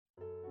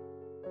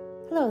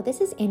Hello,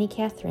 this is Annie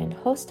Catherine,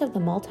 host of the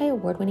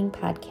multi-award-winning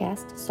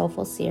podcast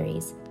Soulful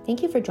Series.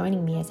 Thank you for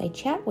joining me as I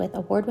chat with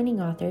award-winning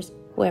authors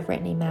who have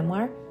written a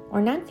memoir or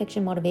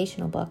nonfiction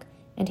motivational book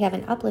and have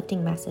an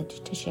uplifting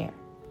message to share.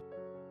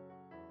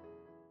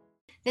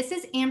 This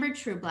is Amber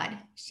Trueblood.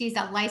 She's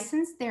a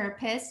licensed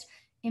therapist,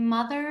 a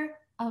mother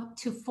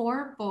to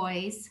 4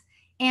 boys,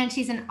 and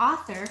she's an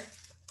author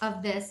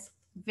of this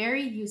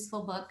very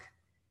useful book,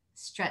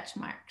 Stretch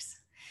Marks.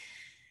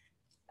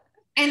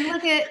 And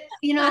look at,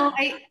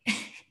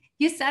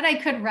 you said I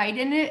could write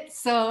in it.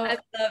 So I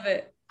love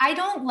it. I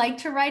don't like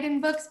to write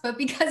in books, but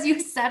because you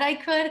said I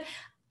could,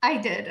 I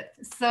did.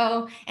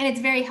 So, and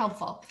it's very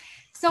helpful.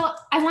 So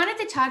I wanted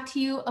to talk to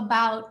you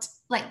about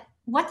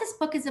what this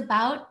book is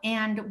about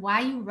and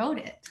why you wrote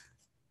it.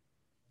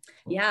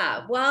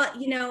 Yeah. Well,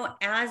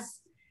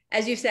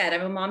 as you said,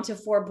 I'm a mom to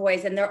 4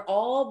 boys and they're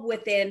all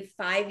within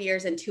 5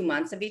 years and 2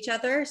 months of each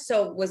other.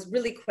 So it was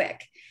really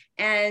quick.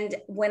 And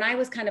when I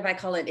was I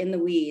call it in the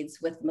weeds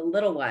with the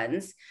little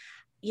ones,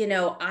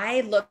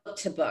 I look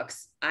to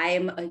books.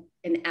 I'm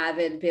an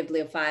avid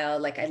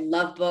bibliophile. I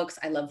love books.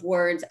 I love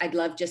words. I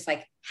love just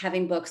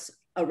having books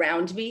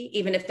around me,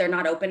 even if they're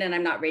not open and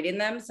I'm not reading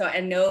them. So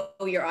I know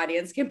your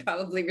audience can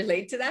probably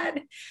relate to that.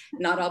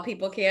 Not all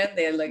people can.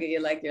 They look at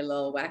you like you're a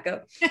little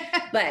wacko,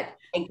 but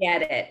I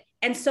get it.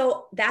 And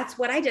so that's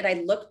what I did.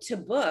 I looked to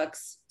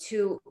books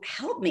to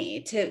help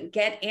me to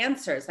get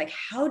answers.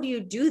 How do you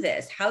do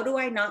this? How do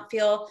I not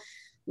feel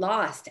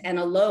lost and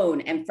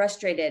alone and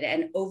frustrated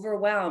and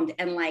overwhelmed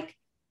and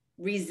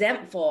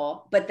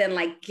resentful, but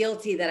then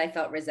guilty that I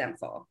felt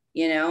resentful,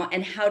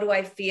 and how do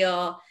I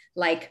feel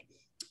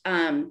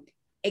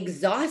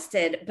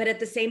exhausted, but at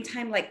the same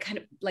time,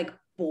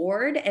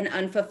 bored and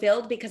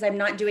unfulfilled because I'm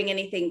not doing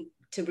anything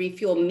to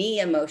refuel me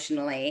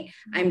emotionally.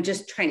 I'm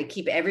just trying to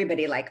keep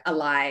everybody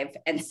alive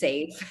and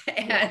safe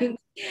and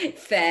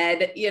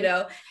fed,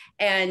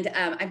 and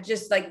I'm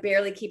just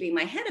barely keeping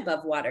my head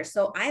above water.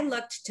 So I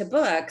looked to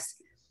books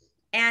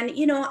and,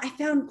 I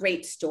found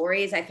great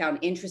stories. I found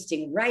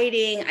interesting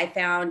writing. I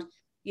found,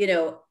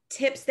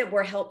 tips that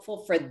were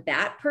helpful for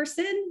that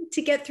person to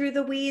get through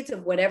the weeds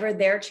of whatever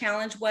their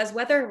challenge was,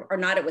 whether or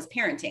not it was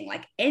parenting,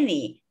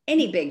 any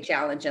big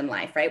challenge in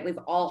life, right? We've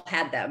all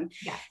had them.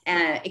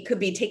 Yes. It could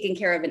be taking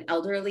care of an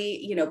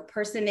elderly,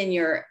 person in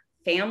your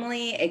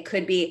family. It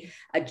could be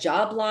a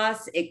job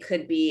loss. It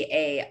could be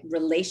a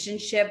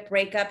relationship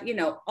breakup,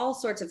 all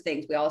sorts of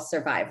things. We all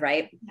survive,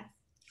 right? Yes.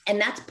 And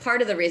that's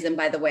part of the reason,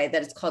 by the way,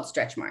 that it's called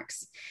stretch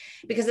marks,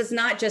 because it's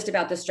not just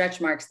about the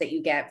stretch marks that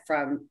you get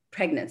from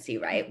pregnancy,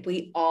 right?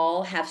 We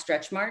all have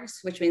stretch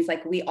marks, which means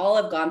we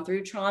all have gone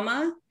through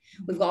trauma.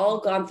 We've all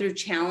gone through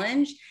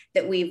challenge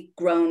that we've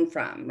grown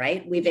from,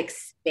 right? We've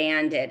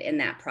expanded in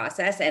that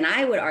process. And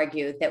I would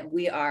argue that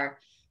we are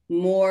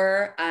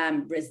more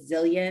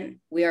resilient.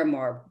 We're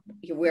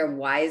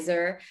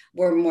wiser,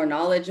 we're more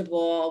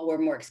knowledgeable, we're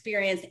more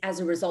experienced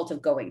as a result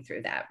of going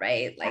through that,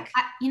 right?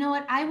 You know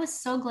what? I was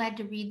so glad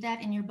to read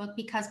that in your book,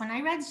 because when I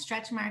read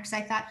Stretch Marks,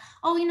 I thought,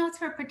 it's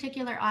for a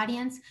particular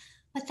audience.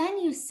 But then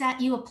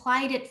you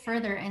applied it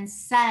further and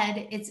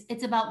said,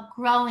 it's about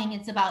growing.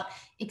 It's about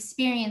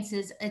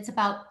experiences. It's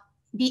about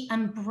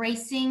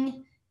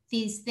embracing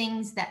these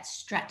things that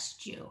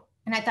stretched you.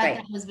 And I thought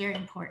that was very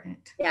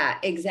important. Yeah,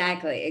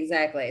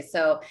 exactly.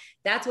 So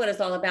that's what it's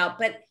all about.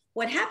 But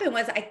what happened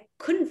was I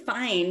couldn't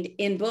find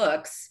in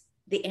books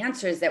the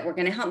answers that were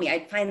going to help me.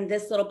 I'd find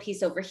this little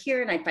piece over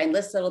here and I'd find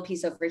this little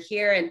piece over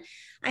here. And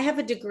I have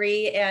a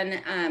degree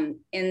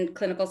in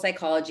clinical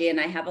psychology, and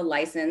I have a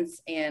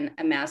license and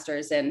a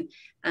master's in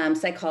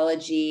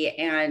psychology,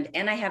 and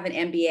I have an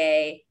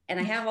MBA, and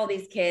I have all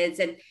these kids.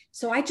 And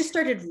so I just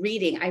started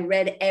reading. I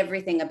read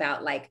everything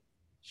about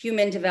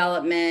human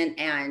development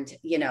and,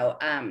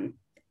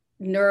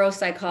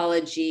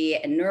 neuropsychology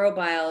and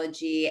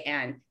neurobiology,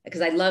 and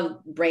because I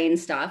love brain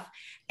stuff.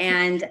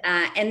 And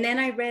then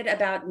I read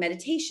about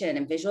meditation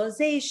and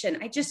visualization.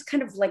 I just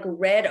kind of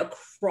read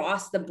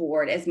across the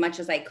board as much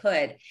as I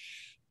could.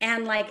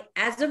 And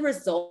as a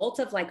result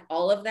of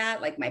all of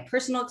that, my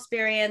personal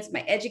experience,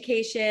 my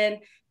education,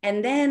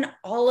 and then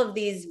all of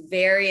these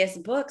various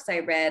books I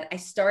read, I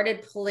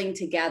started pulling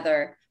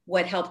together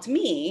what helped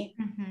me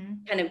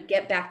kind of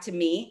get back to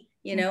me,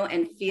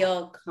 and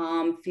feel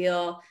calm,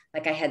 feel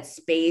like I had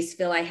space,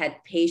 feel I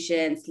had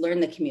patience, learn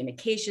the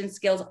communication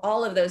skills,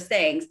 all of those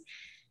things.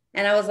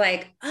 And I was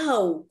like,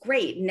 oh,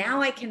 great.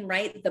 Now I can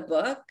write the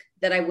book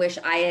that I wish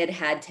I had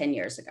had 10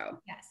 years ago.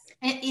 Yes.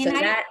 And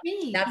I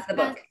agree, that's the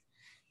book.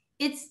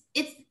 It's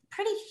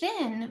pretty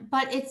thin,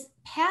 but it's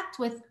packed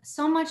with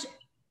so much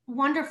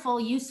wonderful,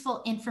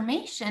 useful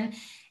information.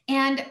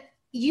 And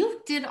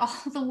you did all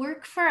the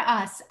work for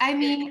us. I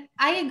mean,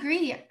 I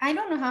agree. I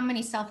don't know how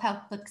many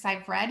self-help books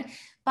I've read,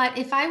 but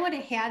if I would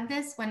have had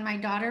this when my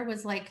daughter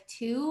was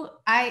 2,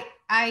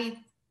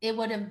 it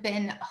would have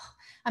been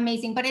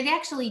amazing. But it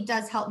actually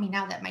does help me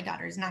now that my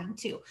daughter is 9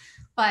 too.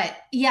 But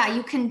yeah,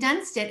 you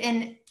condensed it,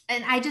 and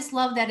I just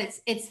love that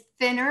it's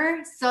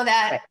thinner so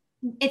that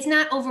it's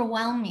not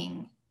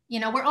overwhelming.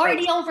 we're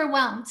already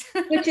overwhelmed.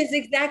 Which is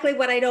exactly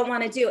what I don't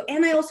want to do.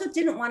 And I also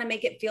didn't want to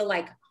make it feel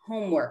like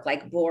homework,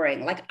 like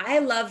boring. Like I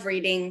love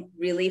reading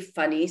really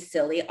funny,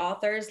 silly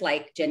authors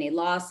like Jenny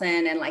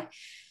Lawson and like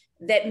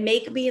that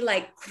make me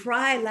like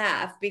cry,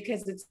 laugh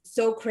because it's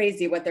so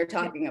crazy what they're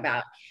talking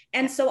about.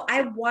 And so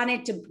I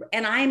wanted to,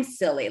 and I'm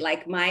silly,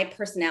 like my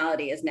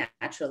personality is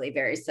naturally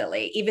very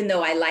silly, even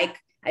though I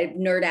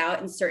nerd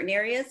out in certain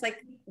areas. Like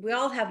we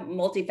all have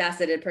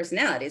multifaceted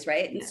personalities,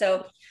 right? And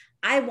so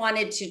I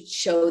wanted to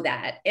show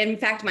that. In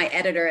fact, my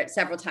editor at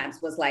several times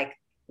was like,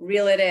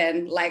 reel it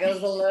in, like it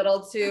was a little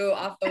too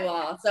off the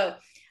wall. So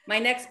my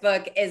next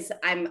book is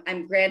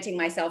I'm granting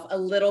myself a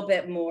little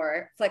bit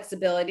more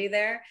flexibility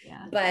there.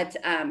 Yeah.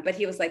 But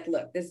he was like,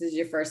 look, this is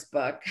your first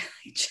book.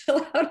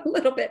 Chill out a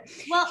little bit.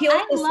 Well,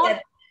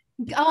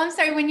 I'm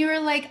sorry. When you were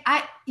like,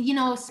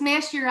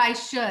 smash your I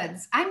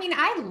shoulds. I mean,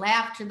 I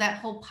laughed through that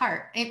whole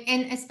part.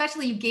 And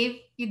especially you gave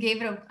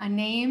it a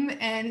name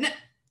and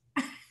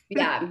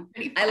yeah,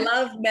 I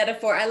love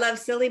metaphor. I love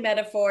silly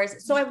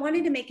metaphors. So I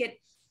wanted to make it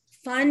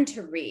fun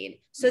to read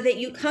so that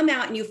you come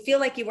out and you feel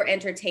like you were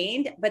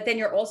entertained, but then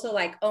you're also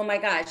like, oh my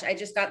gosh, I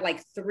just got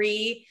like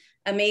 3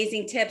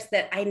 amazing tips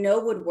that I know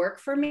would work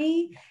for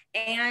me.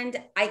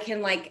 And I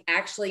can like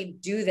actually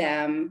do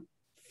them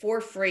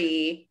for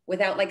free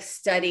without like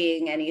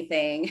studying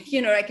anything.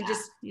 I could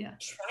just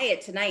try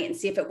it tonight and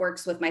see if it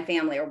works with my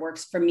family or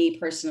works for me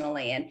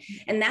personally.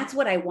 And that's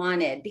what I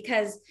wanted,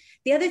 because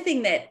the other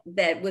thing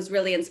that was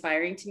really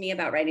inspiring to me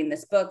about writing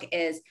this book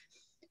is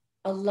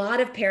a lot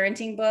of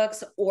parenting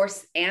books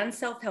and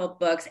self-help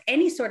books,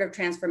 any sort of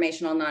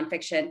transformational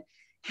nonfiction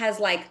has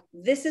like,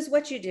 this is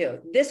what you do.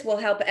 This will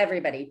help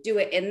everybody do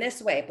it in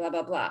this way, blah,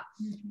 blah, blah.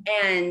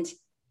 Mm-hmm. And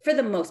for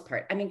the most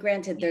part, I mean,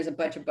 granted, there's a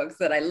bunch of books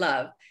that I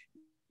love,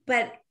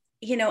 but,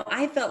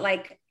 I felt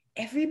like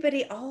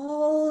everybody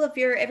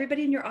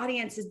in your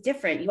audience is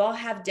different. You all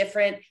have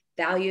different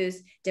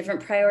values,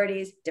 different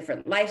priorities,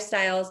 different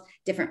lifestyles,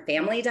 different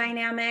family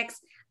dynamics.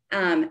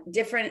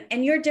 Different,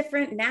 and you're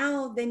different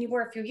now than you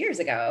were a few years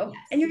ago.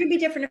 Yes. And you're going to be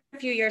different a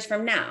few years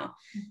from now.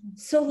 Mm-hmm.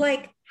 So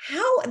like,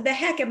 how the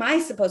heck am I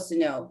supposed to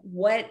know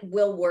what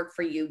will work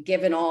for you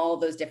given all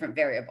those different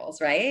variables,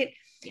 right?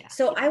 Yeah.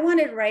 So I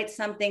wanted to write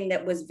something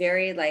that was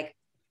very like,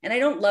 and I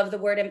don't love the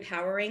word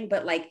empowering,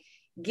 but like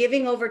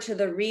giving over to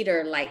the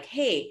reader, like,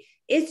 hey,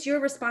 it's your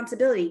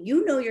responsibility.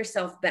 You know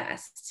yourself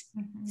best.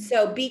 Mm-hmm.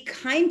 So be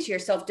kind to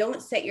yourself.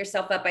 Don't set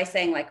yourself up by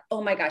saying like,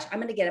 oh my gosh, I'm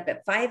going to get up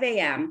at 5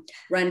 a.m.,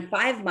 run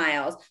 5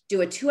 miles,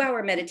 do a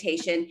 2-hour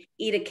meditation,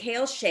 eat a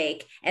kale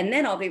shake, and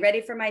then I'll be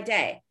ready for my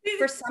day.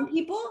 For some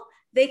people,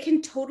 they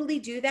can totally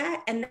do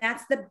that. And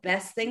that's the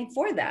best thing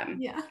for them.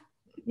 Yeah.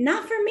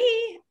 Not for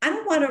me. I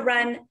don't want to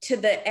run to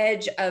the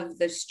edge of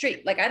the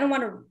street. Like, I don't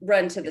want to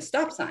run to the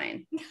stop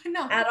sign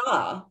at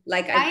all.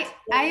 Like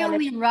I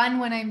only run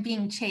when I'm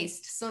being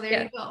chased. So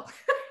there you go.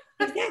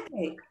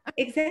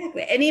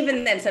 Exactly. And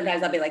even then,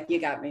 sometimes I'll be like, you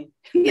got me.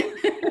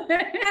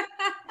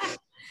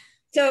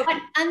 So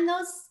and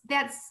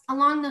that's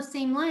along those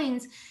same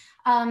lines.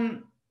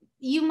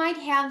 You might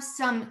have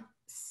some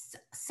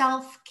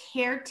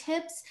self-care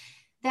tips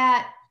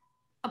that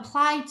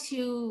apply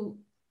to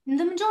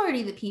the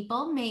majority of the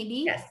people,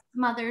 maybe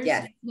mothers,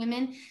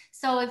 women.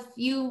 So if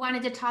you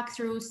wanted to talk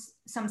through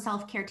some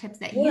self-care tips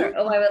that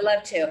I would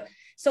love to.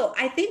 So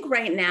I think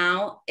right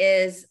now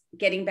is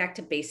getting back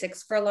to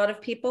basics for a lot of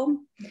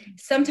people.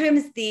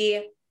 Sometimes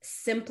the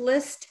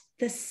simplest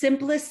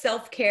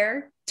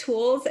self-care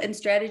tools and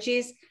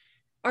strategies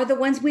are the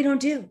ones we don't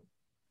do.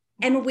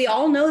 And we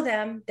all know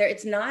them.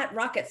 It's not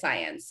rocket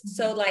science. Mm-hmm.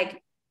 So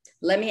like,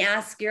 let me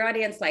ask your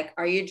audience, like,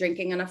 are you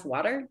drinking enough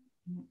water?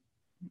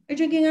 Are you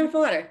drinking enough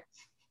water?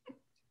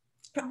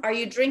 Are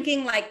you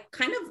drinking like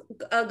kind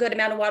of a good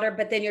amount of water,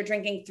 but then you're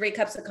drinking 3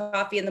 cups of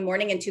coffee in the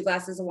morning and 2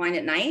 glasses of wine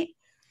at night?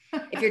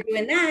 If you're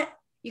doing that,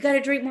 you got to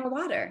drink more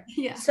water.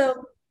 Yeah.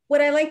 So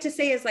what I like to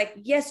say is like,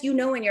 yes,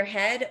 in your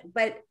head,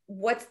 but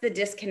what's the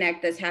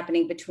disconnect that's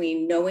happening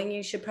between knowing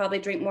you should probably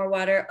drink more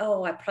water?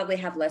 Oh, I probably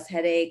have less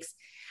headaches.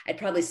 I'd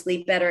probably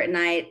sleep better at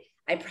night.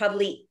 I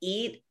probably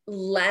eat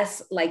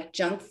less like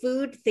junk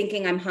food,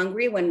 thinking I'm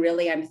hungry when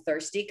really I'm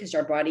thirsty, because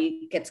our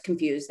body gets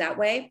confused that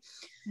way.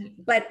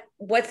 But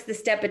what's the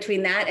step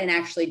between that and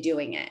actually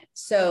doing it?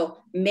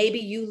 So maybe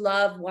you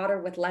love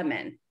water with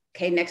lemon.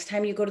 Okay, next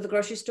time you go to the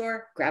grocery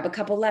store, grab a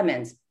couple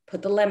lemons,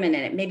 put the lemon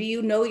in it. Maybe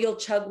you'll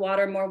chug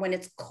water more when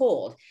it's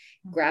cold.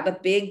 Grab a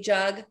big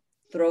jug,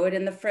 throw it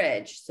in the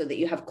fridge so that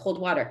you have cold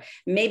water.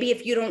 Maybe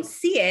if you don't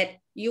see it,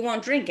 you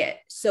won't drink it.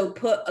 So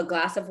put a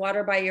glass of water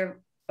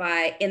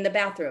in the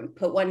bathroom,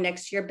 put one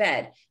next to your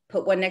bed,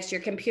 put one next to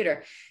your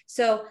computer.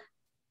 So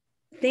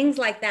things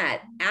like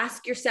that.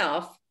 Ask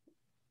yourself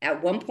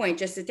at one point,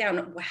 just sit down,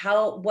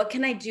 what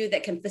can I do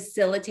that can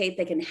facilitate,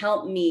 that can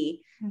help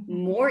me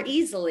more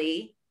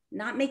easily,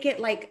 not make it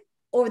like,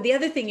 or the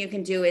other thing you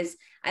can do is,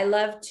 I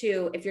love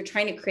to, if you're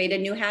trying to create a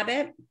new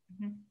habit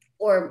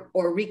or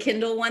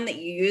rekindle one that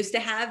you used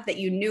to have that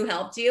you knew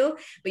helped you,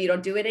 but you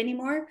don't do it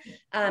anymore,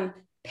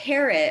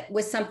 pair it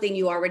with something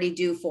you already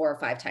do 4 or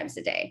 5 times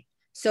a day.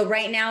 So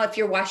right now, if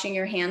you're washing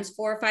your hands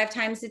 4 or 5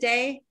 times a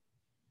day,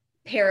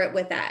 pair it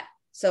with that.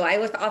 So I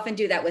would often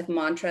do that with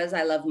mantras.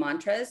 I love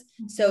mantras.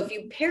 So if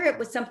you pair it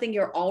with something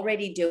you're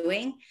already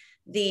doing,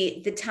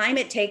 the time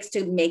it takes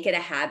to make it a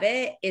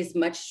habit is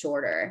much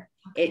shorter.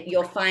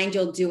 You'll find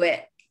you'll do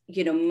it,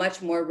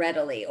 much more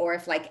readily. Or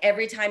if like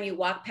every time you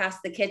walk past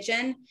the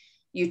kitchen,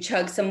 you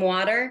chug some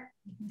water,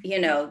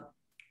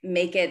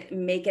 make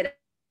it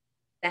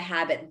a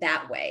habit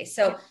that way.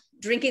 So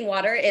drinking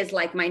water is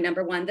like my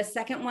number one. The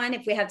second one,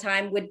 if we have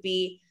time, would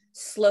be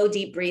slow,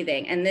 deep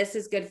breathing. And this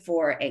is good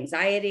for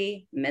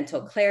anxiety,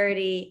 mental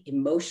clarity,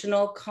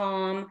 emotional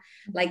calm,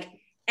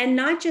 and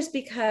not just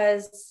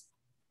because,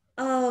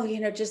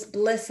 just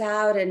bliss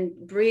out and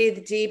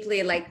breathe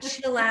deeply,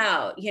 chill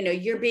out,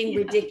 you're being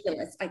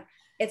ridiculous.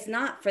 It's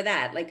not for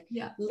that.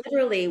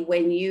 Literally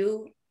when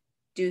you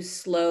do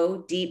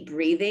slow, deep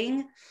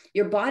breathing,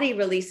 your body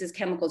releases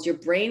chemicals, your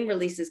brain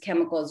releases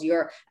chemicals,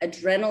 your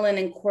adrenaline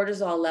and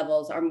cortisol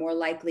levels are more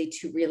likely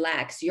to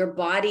relax. Your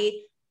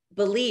body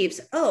believes,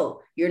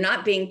 oh, you're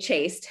not being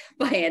chased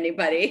by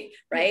anybody,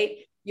 right?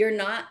 You're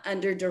not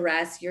under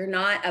duress. You're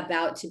not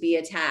about to be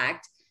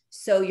attacked.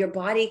 So your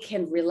body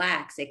can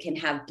relax. It can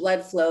have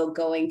blood flow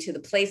going to the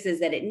places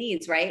that it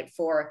needs, right?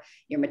 For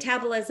your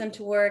metabolism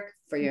to work,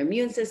 for your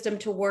immune system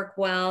to work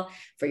well,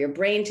 for your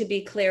brain to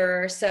be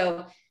clearer.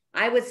 So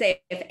I would say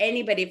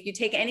if you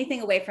take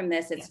anything away from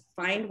this, it's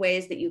find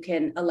ways that you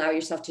can allow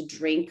yourself to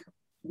drink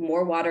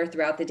more water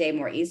throughout the day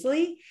more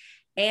easily.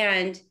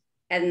 And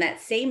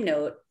that same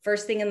note,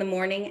 first thing in the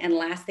morning and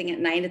last thing at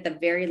night, at the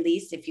very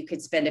least, if you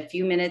could spend a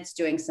few minutes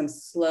doing some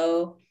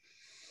slow,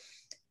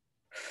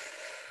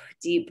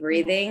 deep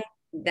breathing,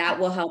 that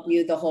will help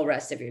you the whole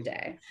rest of your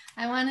day.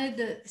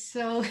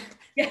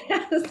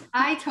 Yes.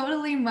 I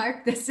totally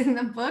marked this in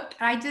the book.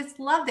 I just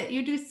loved it.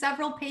 You do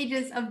several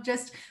pages of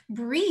just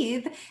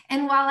breathe.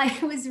 And while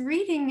I was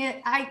reading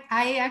it,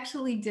 I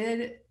actually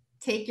did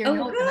take your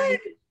notes and I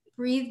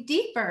breathe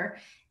deeper.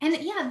 And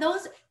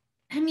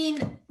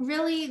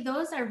really,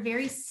 those are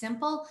very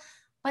simple,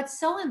 but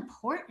so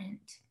important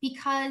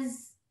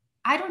because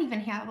I don't even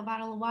have a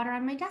bottle of water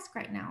on my desk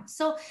right now.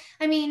 So,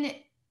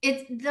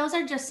 those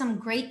are just some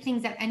great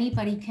things that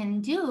anybody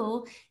can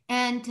do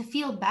and to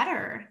feel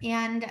better.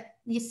 And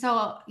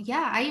so,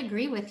 I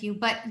agree with you,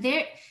 but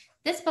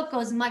this book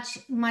goes much,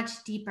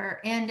 much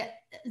deeper. And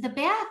the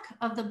back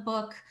of the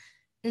book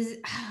is,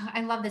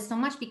 I love this so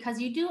much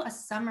because you do a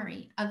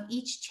summary of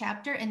each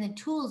chapter and the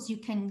tools you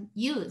can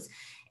use.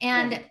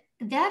 And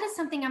that is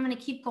something I'm going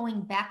to keep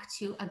going back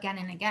to again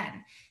and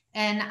again.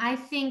 And I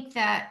think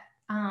that,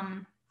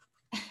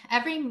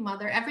 every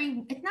mother,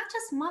 it's not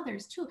just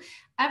mothers too,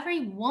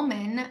 every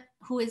woman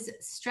who is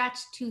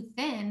stretched too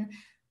thin,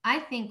 I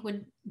think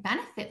would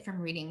benefit from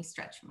reading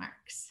Stretch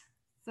Marks.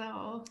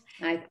 So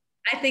I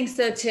think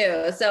so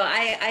too. So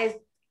I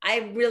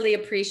really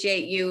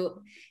appreciate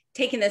you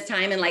taking this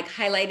time and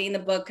highlighting the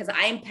book because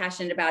I'm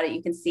passionate about it.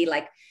 You can see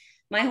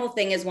my whole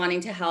thing is wanting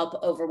to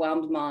help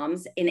overwhelmed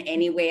moms in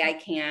any way I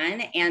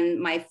can. And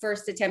my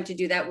first attempt to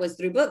do that was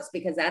through books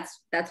because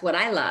that's what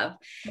I love.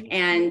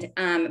 And,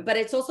 but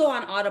it's also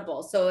on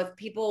Audible. So if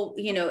people,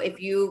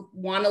 if you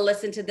want to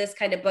listen to this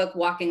kind of book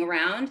walking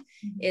around,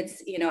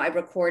 it's, I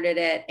recorded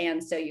it.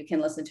 And so you can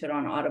listen to it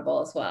on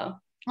Audible as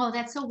well. Oh,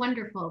 that's so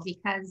wonderful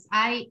because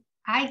I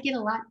get a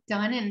lot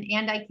done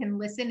and I can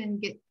listen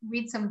and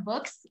read some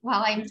books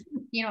while I'm,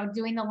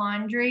 doing the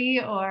laundry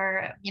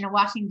or,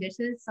 washing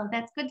dishes. So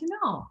that's good to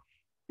know.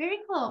 Very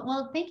cool.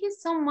 Well, thank you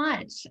so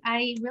much.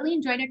 I really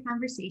enjoyed our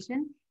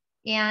conversation.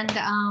 And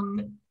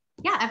I'm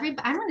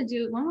going to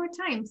do it one more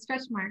time,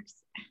 Stretch Marks.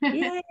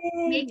 Yay.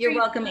 You're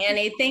welcome,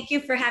 Annie. Thank you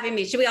for having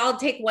me. Should we all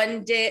take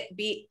one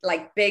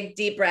big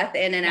deep breath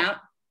in and out?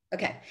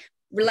 Okay.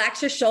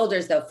 Relax your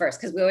shoulders though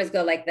first, because we always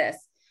go like this.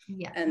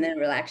 Yeah. And then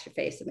relax your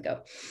face and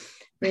go.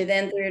 Breathe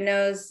in through your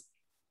nose.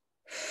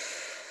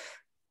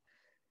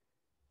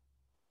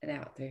 And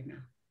out through your mouth.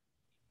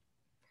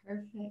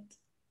 Perfect.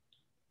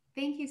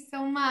 Thank you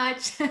so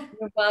much.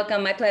 You're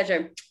welcome. My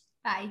pleasure.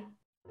 Bye.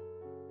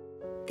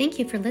 Thank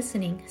you for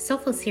listening.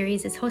 Soulful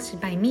Series is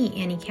hosted by me,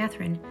 Annie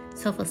Catherine.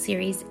 Soulful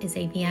Series is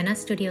a Vienna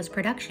Studios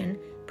production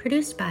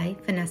produced by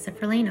Vanessa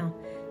Ferlano.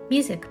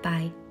 Music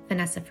by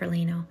Vanessa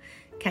Ferlano.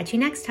 Catch you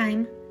next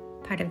time,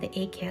 part of the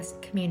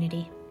ACAST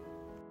community.